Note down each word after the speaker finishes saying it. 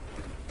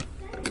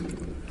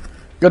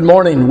Good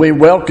morning. We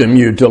welcome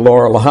you to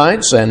Laurel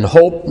Heights and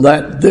hope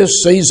that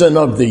this season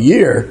of the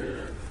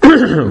year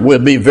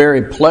will be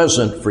very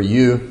pleasant for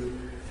you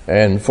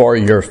and for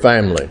your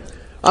family.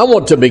 I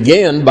want to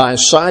begin by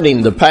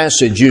citing the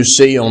passage you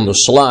see on the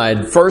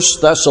slide, 1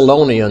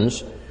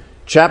 Thessalonians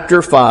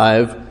chapter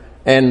 5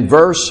 and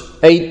verse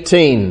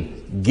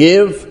 18.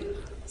 Give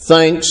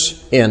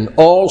thanks in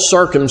all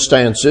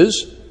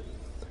circumstances,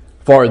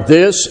 for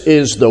this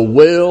is the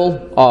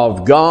will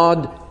of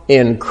God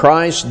in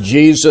Christ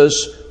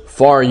Jesus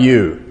for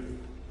you.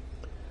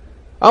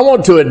 I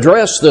want to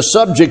address the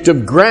subject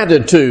of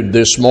gratitude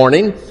this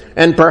morning,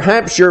 and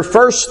perhaps your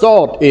first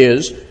thought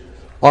is,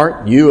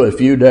 aren't you a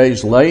few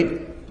days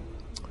late?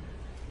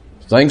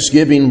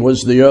 Thanksgiving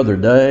was the other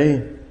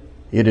day.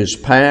 It is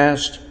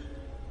past.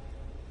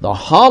 The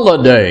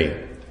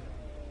holiday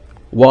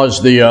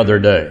was the other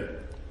day.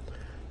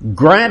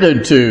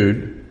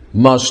 Gratitude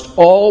must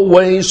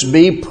always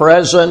be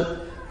present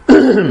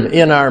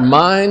in our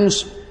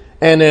minds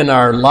and in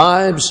our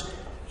lives,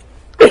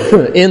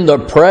 in the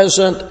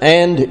present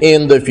and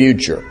in the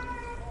future.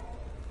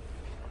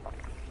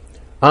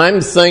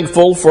 I'm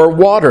thankful for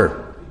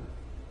water.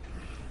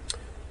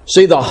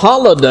 See, the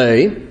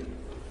holiday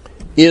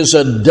is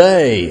a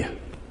day.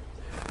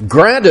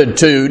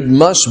 Gratitude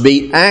must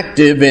be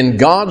active in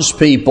God's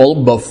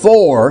people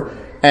before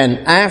and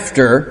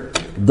after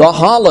the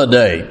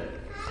holiday.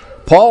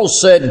 Paul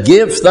said,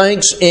 give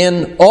thanks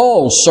in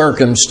all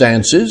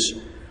circumstances,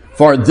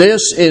 for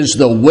this is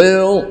the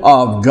will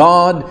of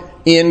God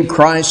in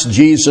Christ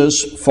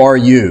Jesus for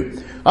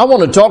you. I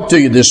want to talk to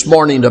you this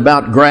morning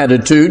about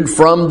gratitude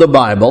from the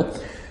Bible.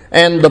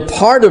 And the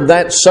part of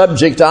that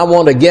subject I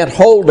want to get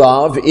hold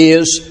of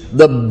is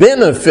the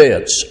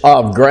benefits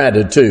of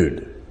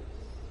gratitude.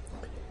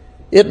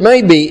 It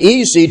may be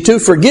easy to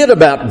forget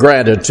about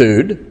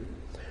gratitude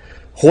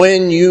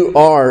when you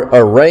are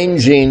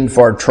arranging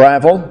for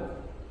travel,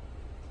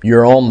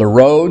 you're on the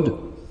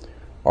road,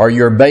 or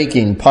you're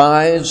baking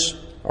pies,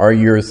 or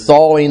you're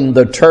thawing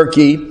the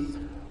turkey,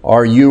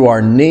 or you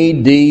are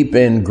knee-deep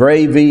in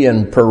gravy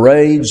and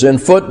parades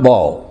and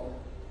football.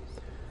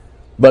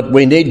 But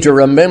we need to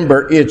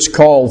remember it's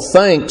called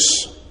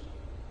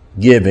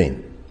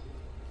Thanksgiving.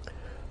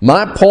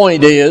 My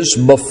point is,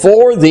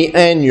 before the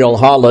annual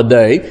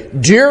holiday,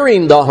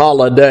 during the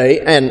holiday,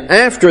 and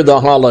after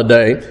the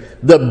holiday,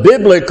 the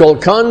biblical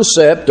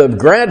concept of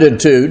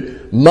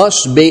gratitude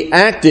must be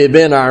active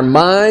in our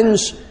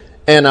minds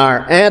and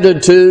our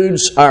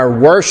attitudes, our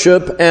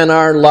worship, and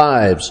our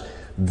lives.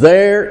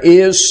 There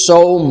is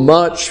so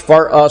much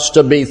for us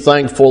to be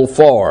thankful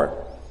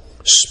for,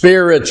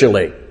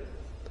 spiritually,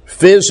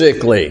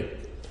 physically,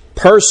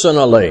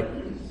 personally.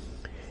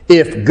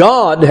 If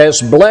God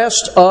has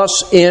blessed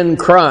us in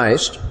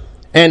Christ,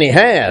 and He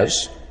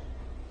has,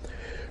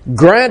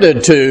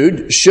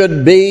 gratitude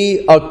should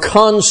be a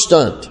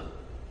constant.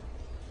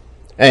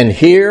 And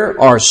here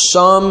are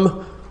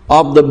some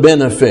of the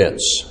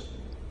benefits.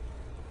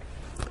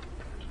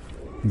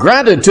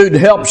 Gratitude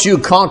helps you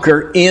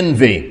conquer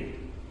envy.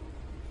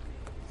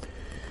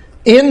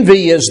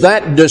 Envy is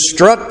that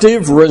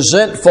destructive,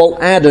 resentful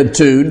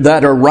attitude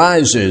that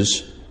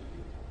arises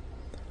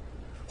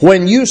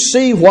when you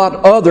see what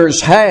others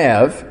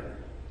have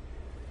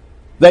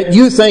that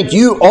you think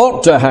you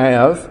ought to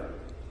have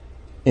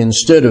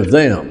instead of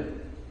them.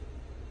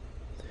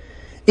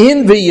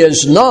 Envy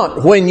is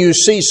not when you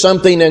see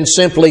something and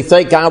simply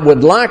think, I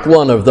would like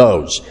one of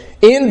those.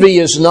 Envy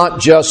is not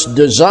just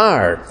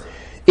desire.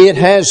 It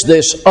has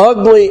this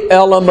ugly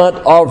element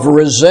of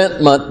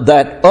resentment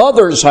that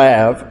others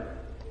have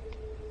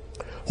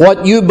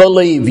what you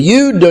believe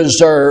you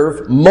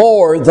deserve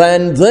more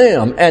than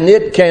them. And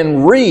it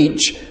can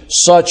reach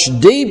such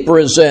deep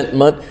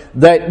resentment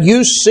that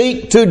you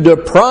seek to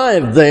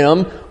deprive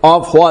them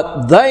of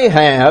what they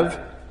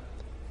have,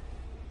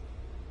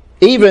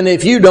 even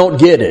if you don't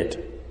get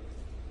it.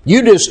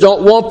 You just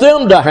don't want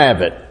them to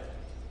have it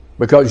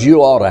because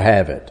you ought to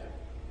have it.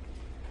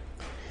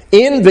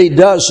 Envy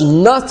does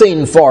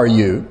nothing for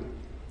you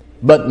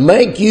but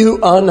make you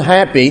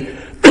unhappy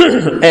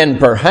and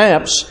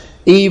perhaps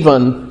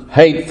even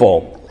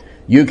hateful.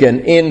 You can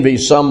envy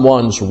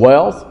someone's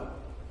wealth,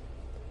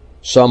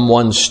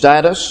 someone's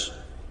status,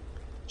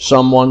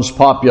 someone's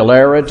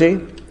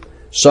popularity,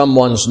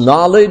 someone's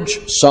knowledge,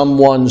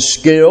 someone's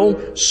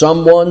skill,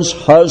 someone's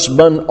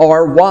husband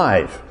or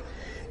wife.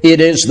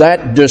 It is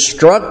that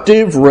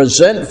destructive,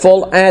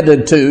 resentful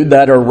attitude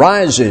that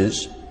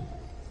arises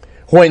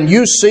when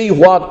you see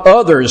what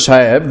others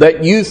have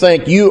that you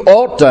think you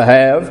ought to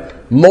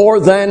have more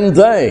than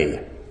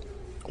they.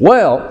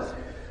 Well,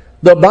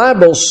 the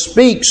Bible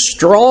speaks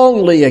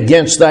strongly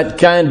against that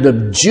kind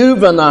of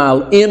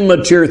juvenile,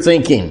 immature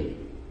thinking.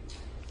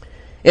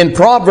 In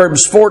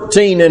Proverbs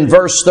 14 and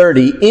verse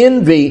 30,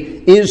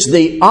 envy is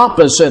the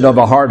opposite of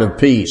a heart of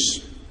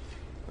peace.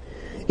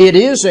 It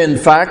is, in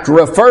fact,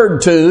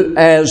 referred to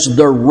as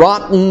the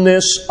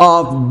rottenness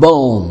of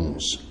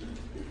bones.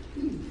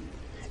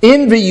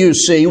 Envy, you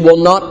see,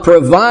 will not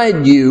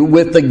provide you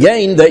with the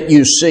gain that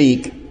you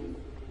seek.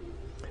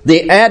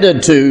 The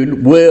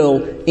attitude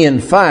will, in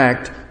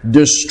fact,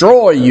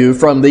 destroy you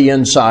from the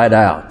inside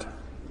out.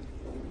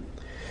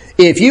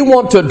 If you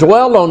want to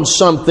dwell on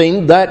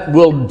something that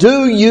will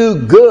do you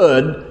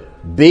good,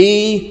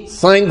 be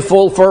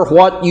thankful for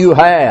what you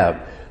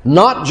have.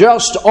 Not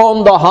just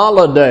on the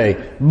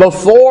holiday,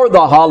 before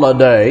the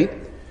holiday,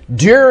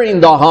 during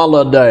the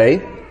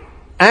holiday,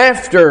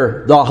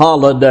 after the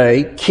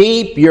holiday.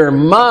 Keep your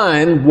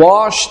mind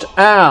washed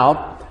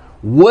out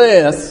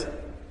with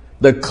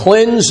the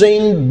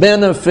cleansing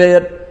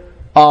benefit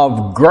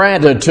of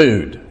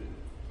gratitude.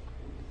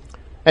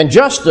 And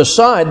just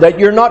decide that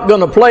you're not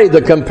going to play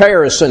the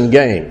comparison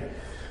game.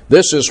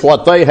 This is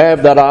what they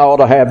have that I ought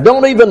to have.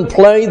 Don't even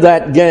play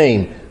that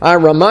game. I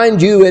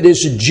remind you, it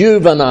is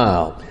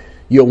juvenile.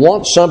 You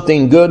want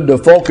something good to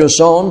focus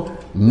on?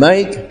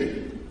 Make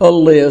a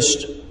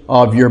list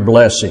of your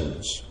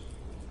blessings.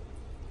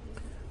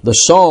 The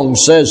song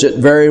says it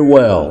very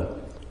well.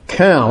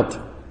 Count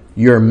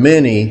your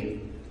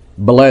many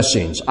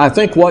blessings. I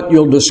think what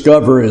you'll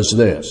discover is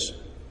this.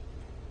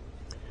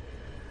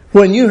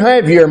 When you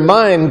have your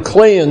mind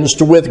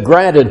cleansed with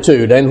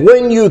gratitude, and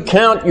when you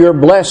count your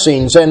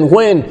blessings, and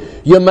when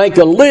you make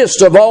a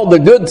list of all the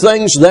good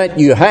things that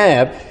you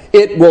have,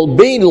 it will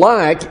be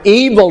like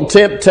evil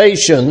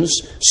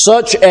temptations,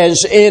 such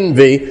as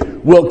envy,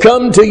 will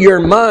come to your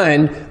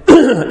mind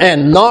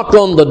and knock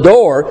on the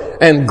door,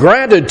 and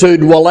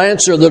gratitude will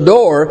answer the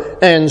door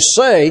and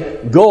say,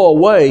 "Go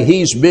away,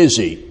 he's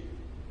busy.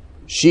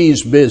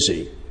 She's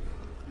busy."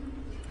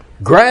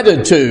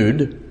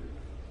 Gratitude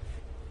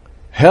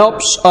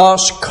helps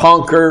us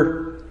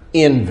conquer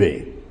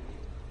envy.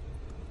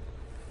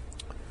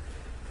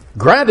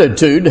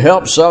 Gratitude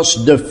helps us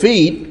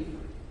defeat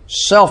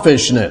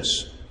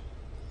selfishness.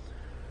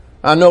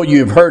 I know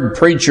you've heard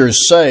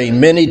preachers say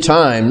many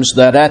times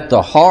that at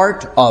the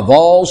heart of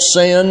all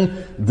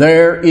sin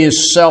there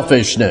is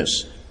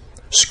selfishness.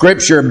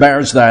 Scripture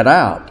bears that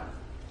out.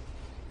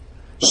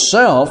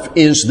 Self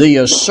is the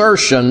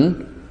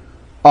assertion,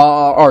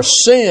 or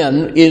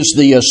sin is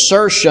the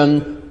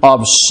assertion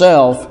of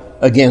self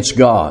against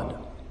God.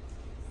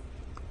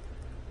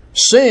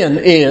 Sin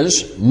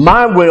is,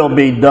 my will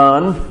be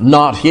done,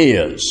 not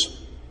His.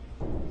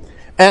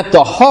 At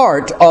the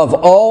heart of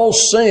all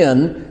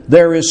sin,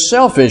 there is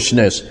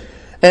selfishness.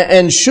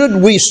 And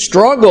should we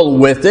struggle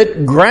with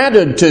it,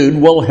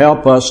 gratitude will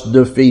help us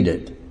defeat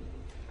it.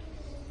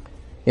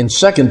 In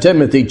 2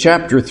 Timothy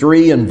chapter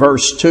 3 and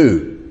verse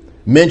 2,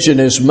 mention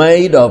is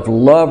made of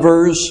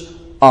lovers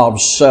of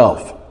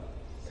self.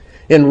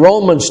 In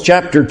Romans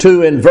chapter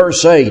 2 and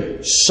verse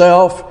 8,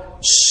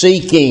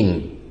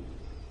 self-seeking.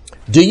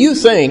 Do you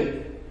think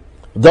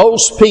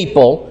those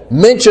people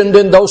mentioned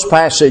in those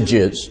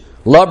passages,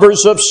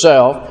 lovers of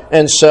self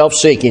and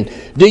self-seeking,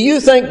 do you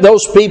think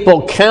those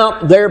people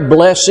count their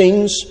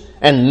blessings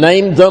and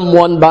name them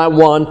one by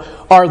one?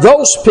 Are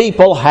those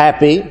people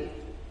happy?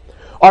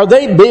 Are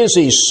they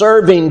busy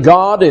serving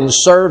God and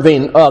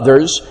serving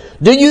others?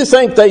 Do you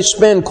think they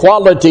spend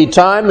quality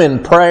time in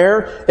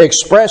prayer,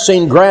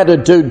 expressing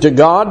gratitude to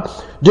God?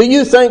 Do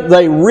you think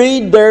they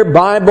read their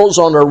Bibles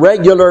on a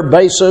regular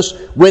basis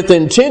with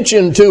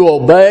intention to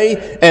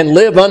obey and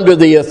live under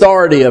the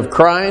authority of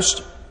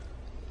Christ?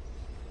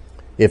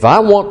 If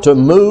I want to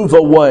move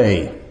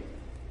away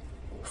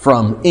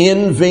from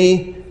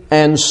envy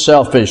and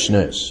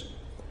selfishness,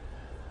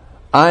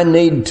 I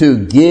need to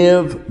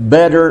give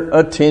better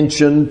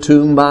attention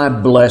to my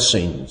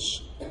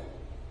blessings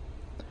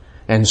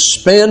and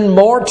spend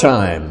more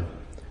time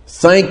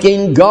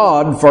thanking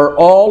God for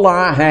all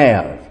I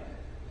have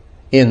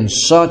in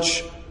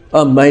such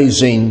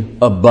amazing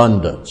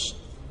abundance.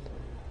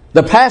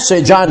 The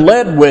passage I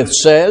led with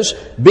says,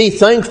 "Be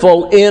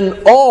thankful in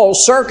all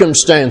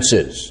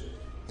circumstances."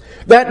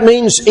 That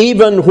means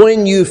even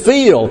when you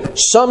feel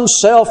some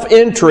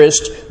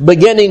self-interest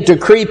beginning to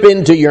creep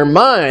into your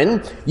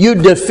mind, you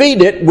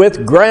defeat it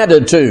with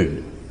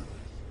gratitude.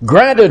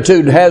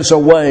 Gratitude has a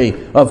way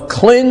of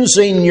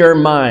cleansing your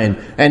mind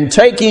and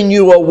taking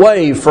you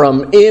away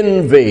from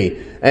envy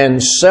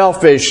and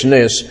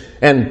selfishness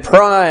and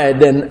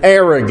pride and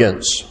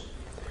arrogance.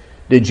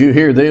 Did you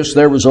hear this?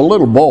 There was a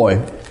little boy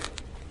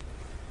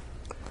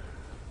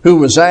who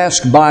was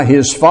asked by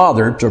his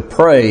father to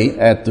pray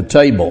at the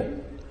table.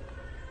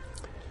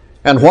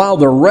 And while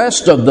the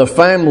rest of the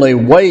family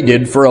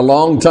waited for a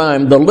long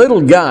time, the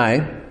little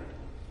guy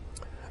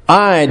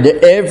eyed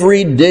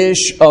every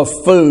dish of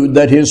food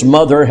that his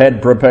mother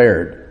had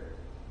prepared.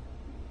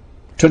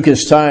 Took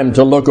his time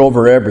to look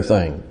over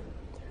everything.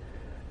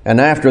 And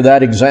after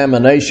that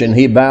examination,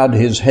 he bowed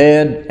his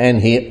head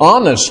and he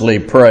honestly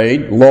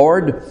prayed,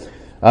 "Lord,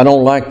 I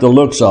don't like the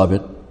looks of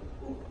it,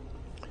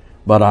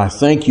 but I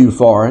thank you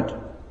for it,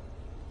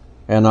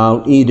 and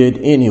I'll eat it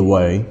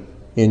anyway.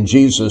 In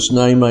Jesus'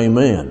 name,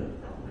 amen."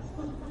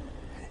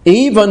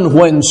 Even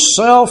when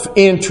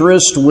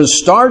self-interest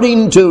was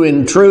starting to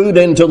intrude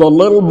into the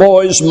little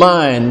boy's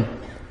mind,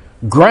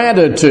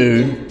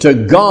 gratitude to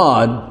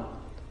God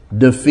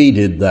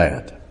defeated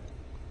that.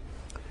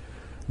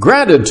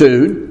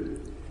 Gratitude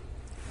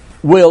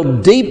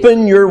will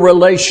deepen your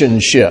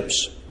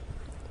relationships.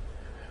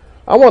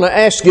 I want to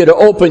ask you to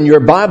open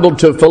your Bible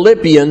to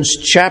Philippians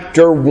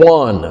chapter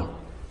 1.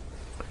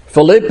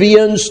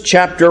 Philippians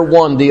chapter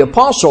 1. The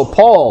Apostle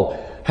Paul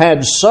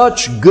had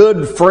such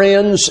good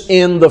friends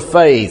in the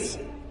faith.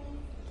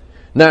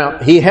 Now,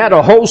 he had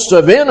a host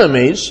of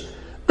enemies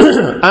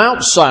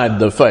outside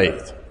the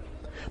faith.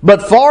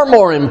 But far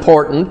more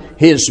important,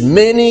 his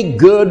many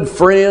good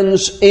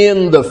friends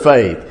in the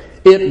faith.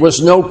 It was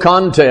no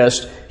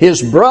contest.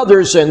 His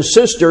brothers and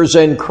sisters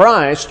in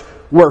Christ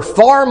were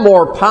far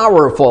more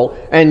powerful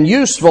and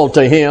useful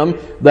to him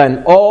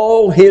than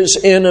all his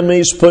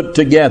enemies put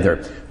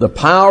together. The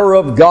power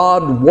of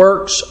God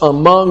works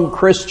among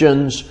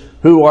Christians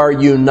who are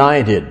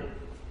united.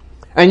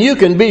 And you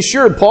can be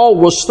sure Paul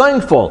was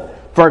thankful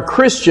for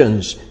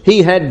Christians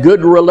he had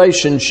good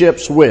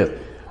relationships with.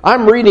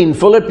 I'm reading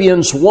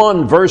Philippians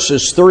 1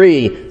 verses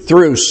 3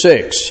 through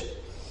 6.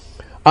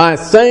 I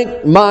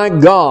thank my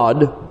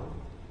God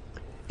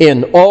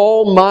in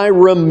all my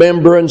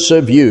remembrance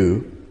of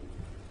you,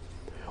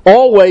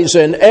 always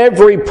in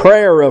every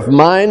prayer of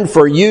mine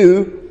for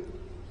you,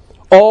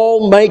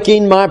 all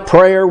making my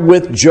prayer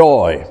with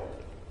joy,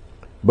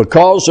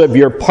 because of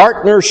your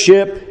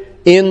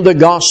partnership in the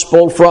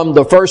gospel from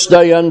the first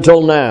day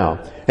until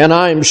now. And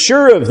I am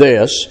sure of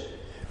this,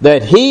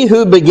 that he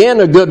who began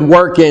a good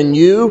work in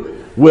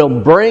you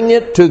will bring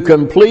it to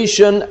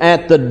completion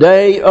at the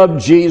day of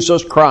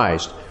Jesus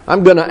Christ.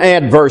 I'm going to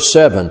add verse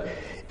 7.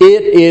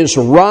 It is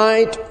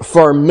right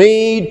for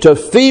me to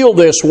feel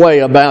this way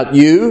about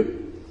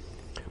you,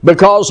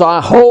 because I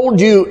hold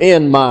you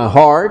in my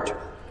heart,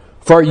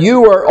 for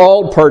you are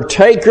all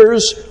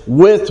partakers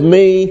with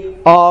me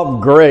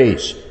of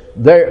grace.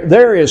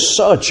 There is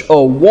such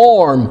a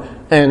warm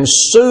and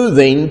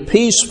soothing,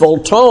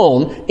 peaceful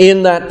tone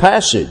in that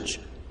passage.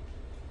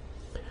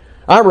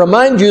 I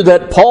remind you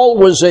that Paul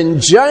was in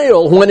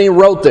jail when he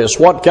wrote this.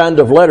 What kind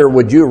of letter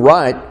would you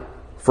write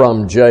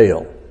from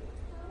jail?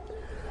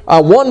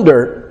 I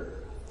wonder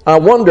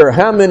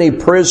how many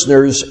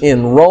prisoners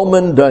in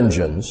Roman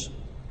dungeons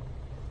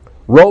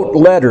wrote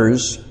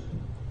letters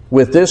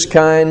with this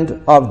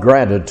kind of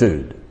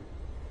gratitude.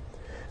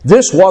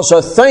 This was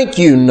a thank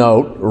you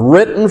note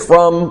written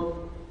from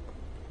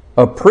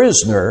a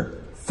prisoner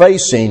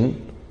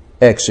facing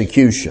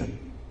execution.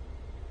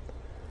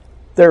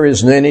 There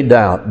isn't any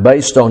doubt,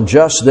 based on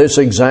just this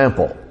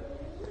example,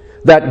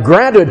 that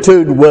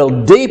gratitude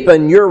will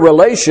deepen your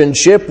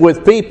relationship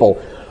with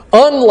people.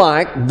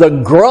 Unlike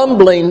the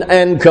grumbling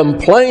and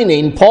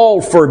complaining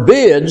Paul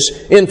forbids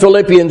in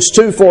Philippians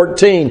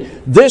 2:14,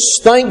 this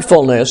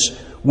thankfulness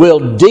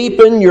will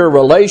deepen your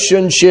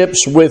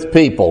relationships with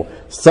people.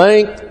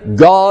 Thank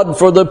God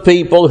for the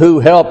people who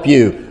help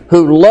you,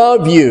 who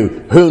love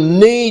you, who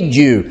need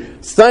you.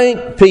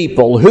 Thank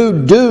people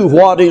who do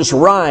what is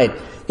right.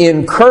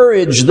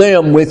 Encourage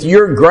them with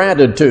your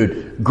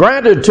gratitude.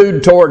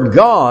 Gratitude toward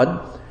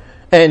God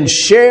and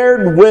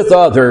shared with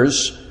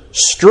others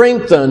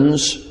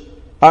strengthens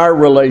our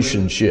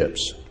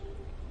relationships.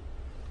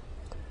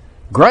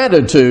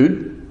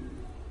 Gratitude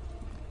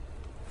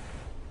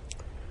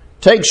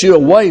takes you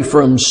away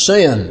from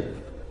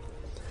sin.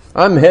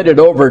 I'm headed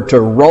over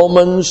to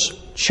Romans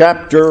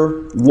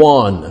chapter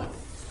 1.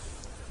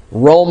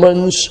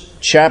 Romans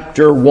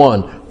chapter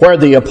 1, where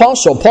the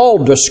Apostle Paul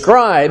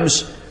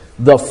describes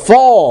the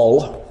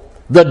fall,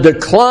 the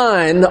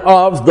decline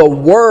of the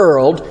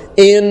world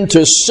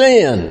into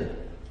sin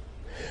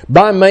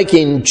by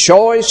making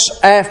choice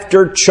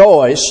after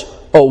choice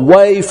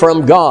away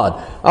from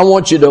God. I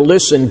want you to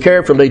listen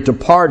carefully to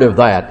part of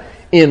that.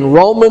 In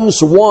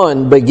Romans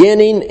 1,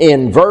 beginning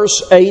in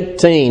verse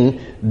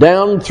 18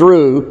 down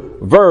through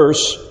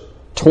verse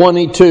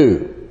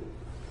 22.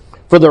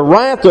 For the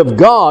wrath of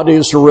God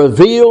is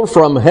revealed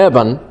from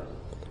heaven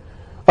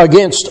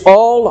against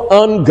all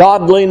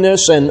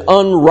ungodliness and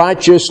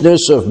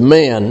unrighteousness of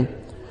men,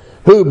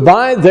 who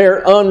by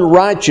their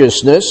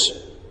unrighteousness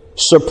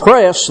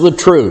suppress the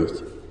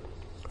truth.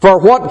 For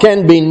what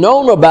can be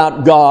known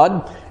about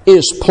God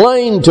is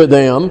plain to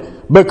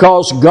them,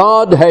 because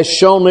God has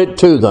shown it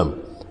to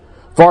them.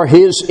 For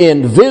His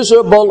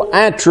invisible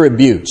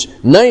attributes,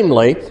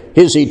 namely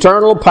His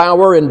eternal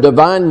power and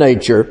divine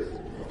nature,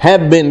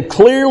 have been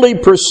clearly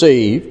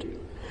perceived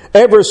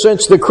ever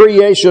since the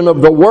creation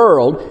of the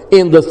world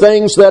in the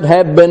things that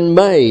have been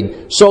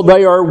made, so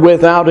they are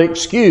without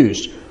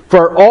excuse.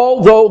 For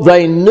although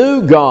they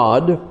knew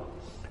God,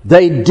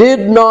 they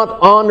did not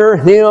honor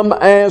Him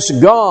as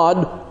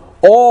God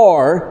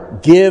or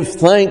give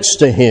thanks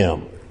to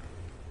Him.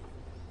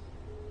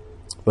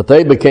 But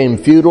they became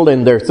futile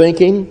in their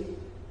thinking,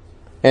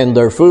 and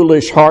their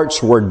foolish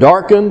hearts were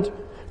darkened.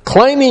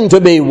 Claiming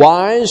to be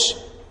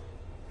wise,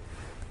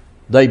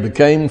 they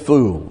became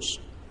fools.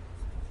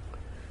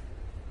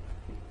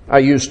 I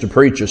used to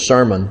preach a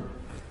sermon,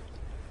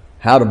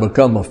 How to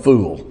Become a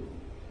Fool.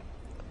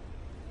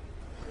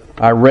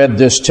 I read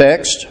this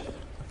text.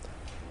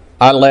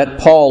 I let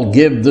Paul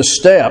give the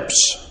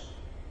steps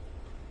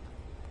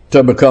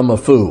to become a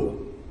fool.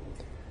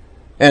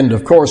 And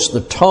of course,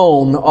 the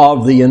tone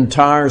of the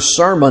entire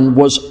sermon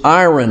was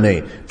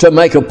irony, to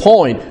make a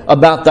point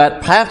about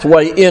that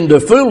pathway into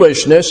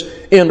foolishness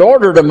in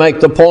order to make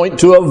the point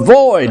to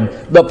avoid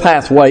the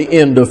pathway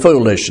into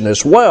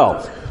foolishness.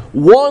 Well,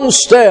 one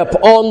step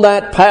on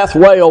that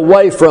pathway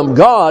away from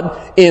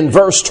God, in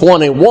verse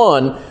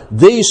 21,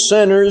 these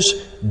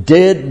sinners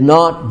did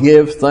not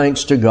give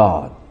thanks to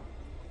God.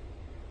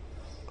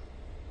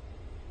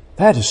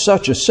 That is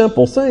such a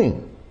simple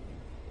thing.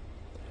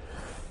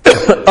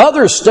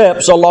 Other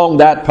steps along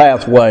that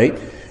pathway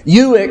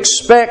you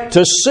expect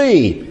to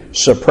see: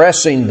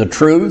 suppressing the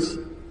truth,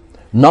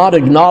 not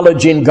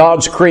acknowledging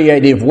God's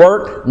creative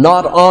work,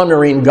 not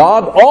honoring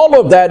God. All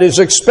of that is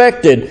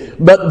expected.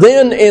 But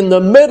then in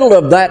the middle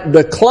of that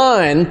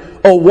decline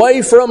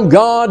away from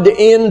God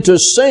into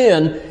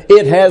sin,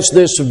 it has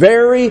this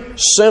very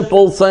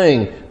simple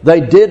thing: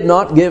 they did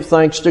not give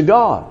thanks to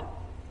God.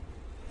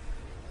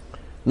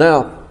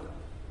 Now,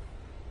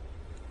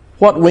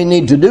 what we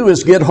need to do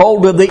is get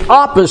hold of the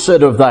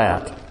opposite of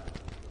that.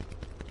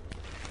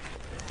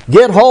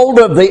 Get hold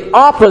of the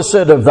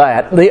opposite of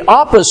that. The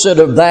opposite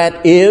of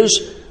that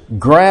is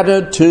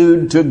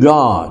gratitude to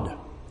God,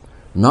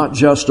 not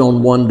just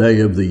on one day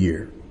of the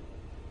year.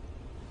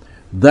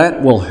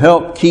 That will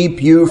help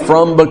keep you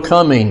from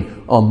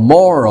becoming a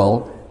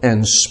moral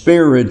and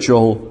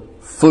spiritual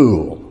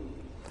fool.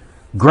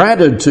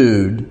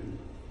 Gratitude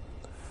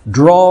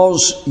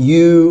draws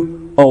you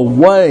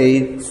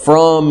away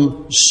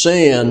from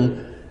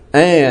sin,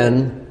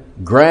 and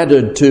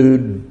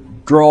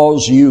gratitude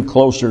draws you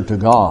closer to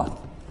God.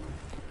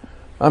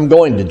 I'm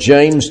going to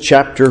James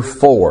chapter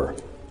 4,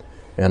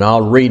 and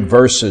I'll read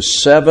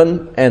verses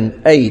 7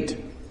 and 8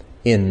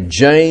 in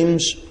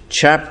James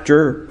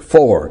chapter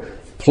 4.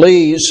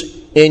 Please,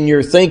 in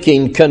your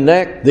thinking,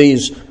 connect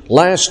these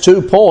last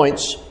 2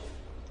 points.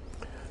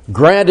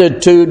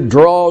 Gratitude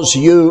draws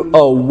you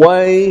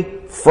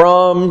away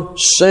from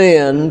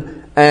sin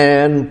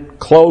and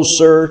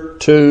closer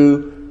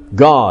to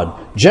God.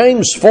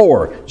 James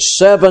 4,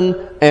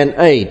 7 and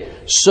 8.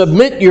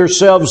 Submit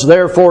yourselves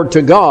therefore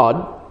to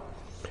God.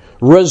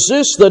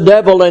 Resist the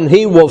devil and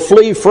he will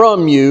flee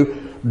from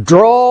you.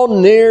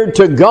 Draw near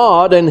to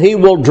God and he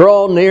will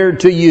draw near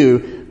to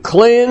you.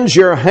 Cleanse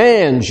your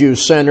hands, you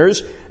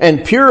sinners,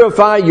 and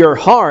purify your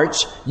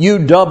hearts,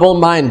 you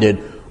double-minded.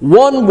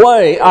 One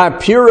way I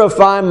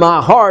purify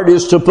my heart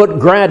is to put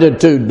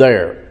gratitude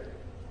there.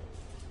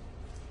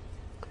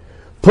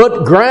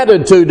 Put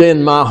gratitude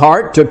in my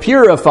heart to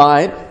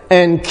purify it,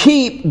 and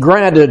keep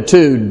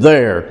gratitude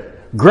there.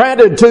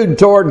 Gratitude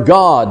toward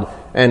God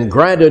and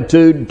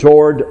gratitude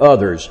toward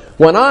others.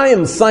 When I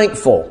am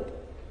thankful,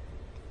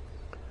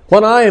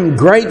 when I am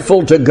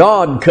grateful to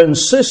God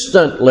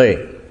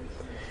consistently,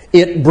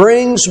 it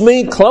brings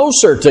me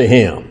closer to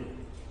Him.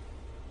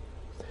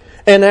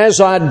 And as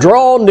I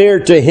draw near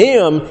to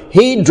Him,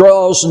 He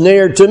draws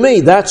near to me.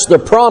 That's the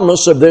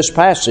promise of this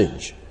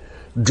passage.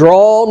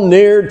 Draw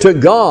near to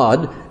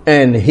God,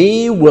 and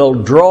He will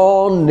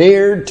draw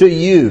near to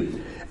you.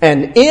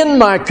 And in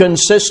my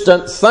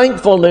consistent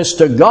thankfulness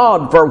to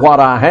God for what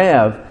I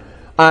have,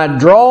 I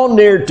draw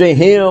near to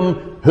Him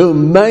who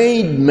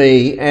made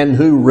me and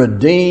who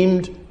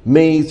redeemed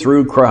me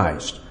through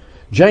Christ.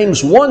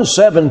 James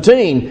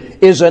 1:17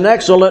 is an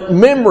excellent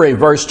memory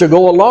verse to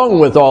go along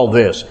with all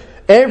this.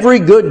 Every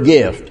good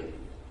gift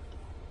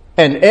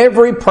and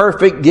every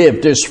perfect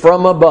gift is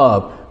from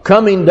above,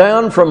 coming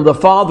down from the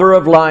Father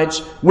of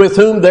lights, with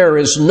whom there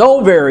is no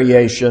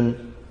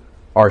variation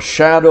or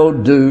shadow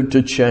due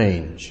to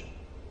change.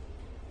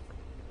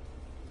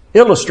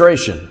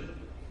 Illustration.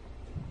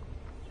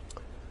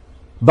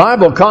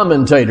 Bible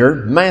commentator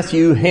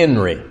Matthew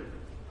Henry,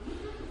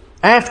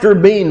 after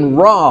being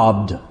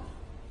robbed,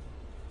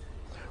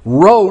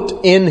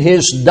 wrote in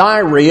his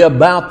diary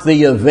about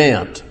the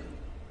event.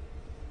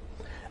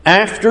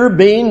 After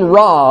being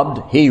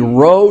robbed, he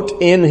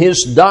wrote in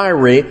his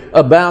diary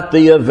about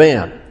the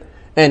event.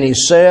 And he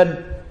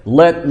said,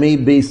 "Let me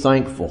be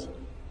thankful.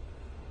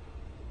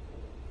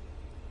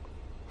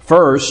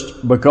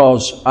 First,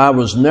 because I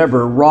was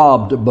never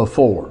robbed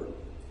before.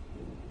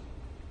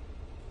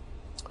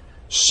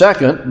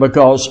 Second,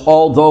 because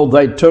although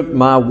they took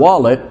my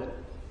wallet,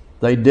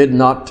 they did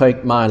not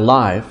take my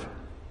life.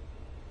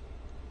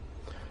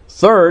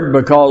 Third,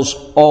 because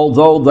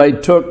although they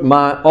took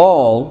my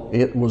all,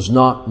 it was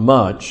not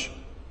much.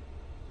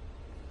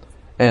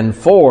 And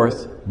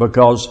fourth,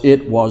 because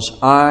it was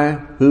I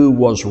who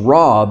was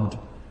robbed,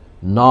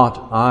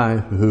 not I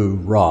who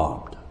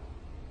robbed."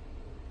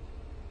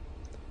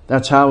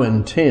 That's how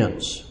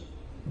intense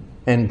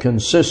and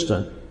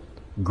consistent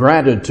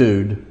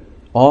gratitude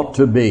ought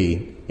to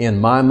be in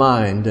my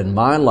mind and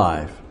my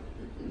life,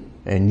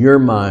 and your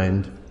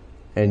mind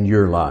and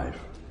your life.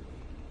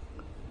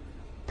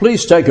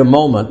 Please take a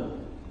moment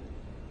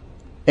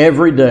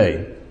every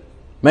day,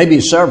 maybe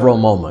several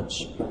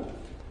moments,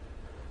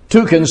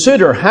 to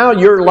consider how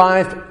your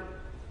life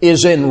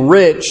is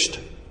enriched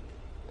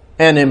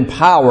and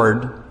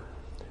empowered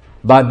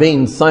by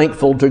being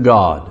thankful to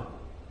God.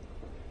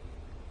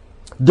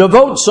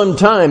 Devote some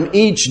time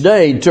each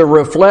day to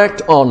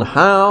reflect on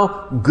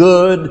how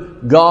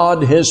good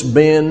God has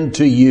been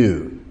to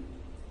you.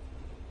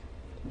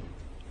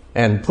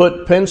 And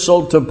put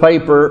pencil to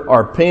paper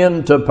or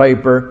pen to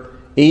paper,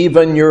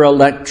 even your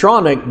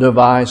electronic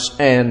device,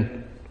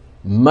 and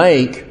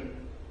make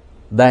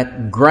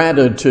that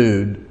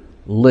gratitude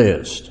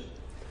list.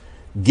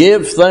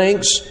 Give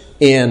thanks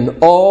in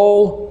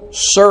all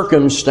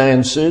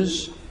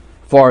circumstances,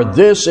 for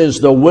this is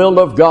the will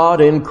of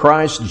God in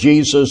Christ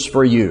Jesus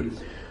for you.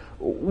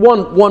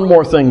 One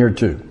more thing or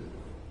two.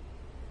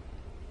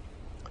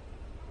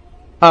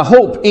 I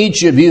hope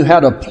each of you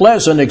had a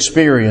pleasant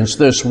experience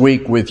this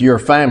week with your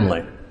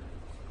family.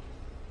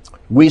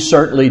 We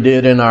certainly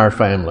did in our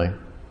family.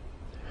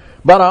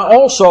 But I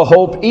also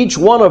hope each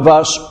one of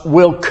us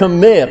will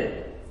commit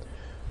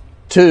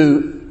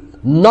to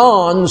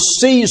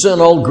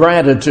non-seasonal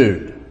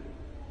gratitude.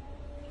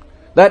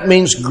 That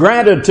means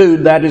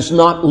gratitude that is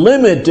not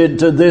limited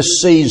to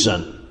this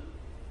season.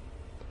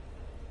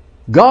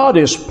 God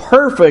is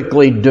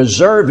perfectly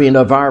deserving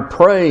of our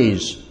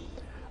praise,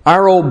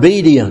 our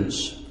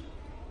obedience.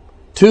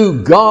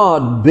 To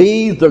God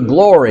be the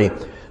glory.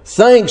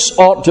 Thanks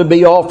ought to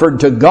be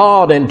offered to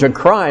God and to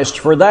Christ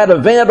for that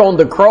event on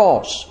the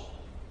cross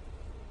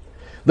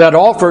that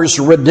offers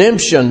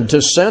redemption to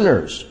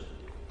sinners.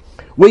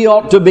 We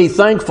ought to be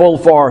thankful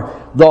for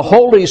the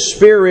Holy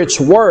Spirit's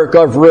work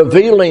of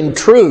revealing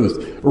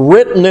truth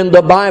written in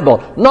the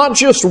Bible. Not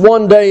just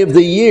one day of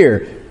the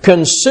year.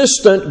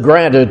 Consistent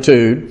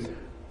gratitude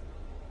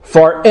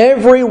for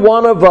every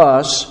one of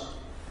us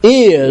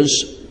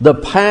is the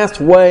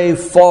pathway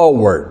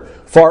forward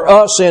for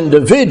us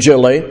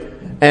individually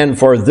and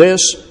for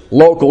this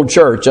local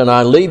church. And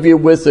I leave you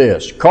with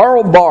this.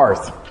 Karl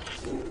Barth,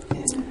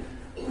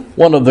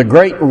 one of the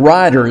great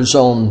writers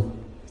on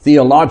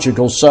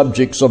theological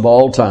subjects of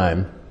all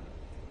time,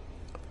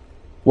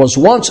 was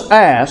once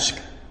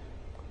asked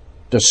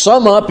to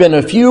sum up in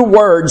a few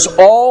words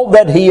all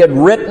that he had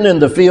written in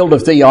the field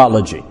of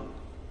theology.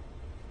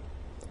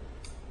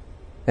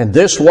 And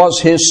this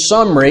was his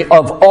summary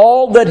of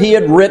all that he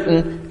had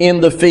written in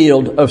the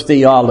field of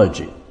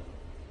theology.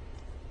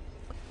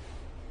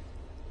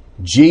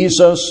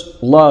 Jesus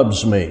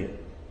loves me.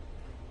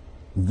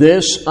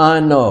 This I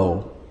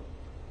know,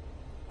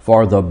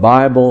 for the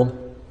Bible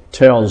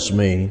tells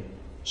me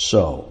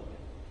so.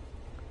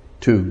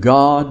 To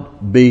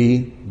God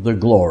be the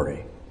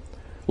glory.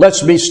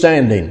 Let's be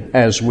standing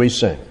as we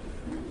sing.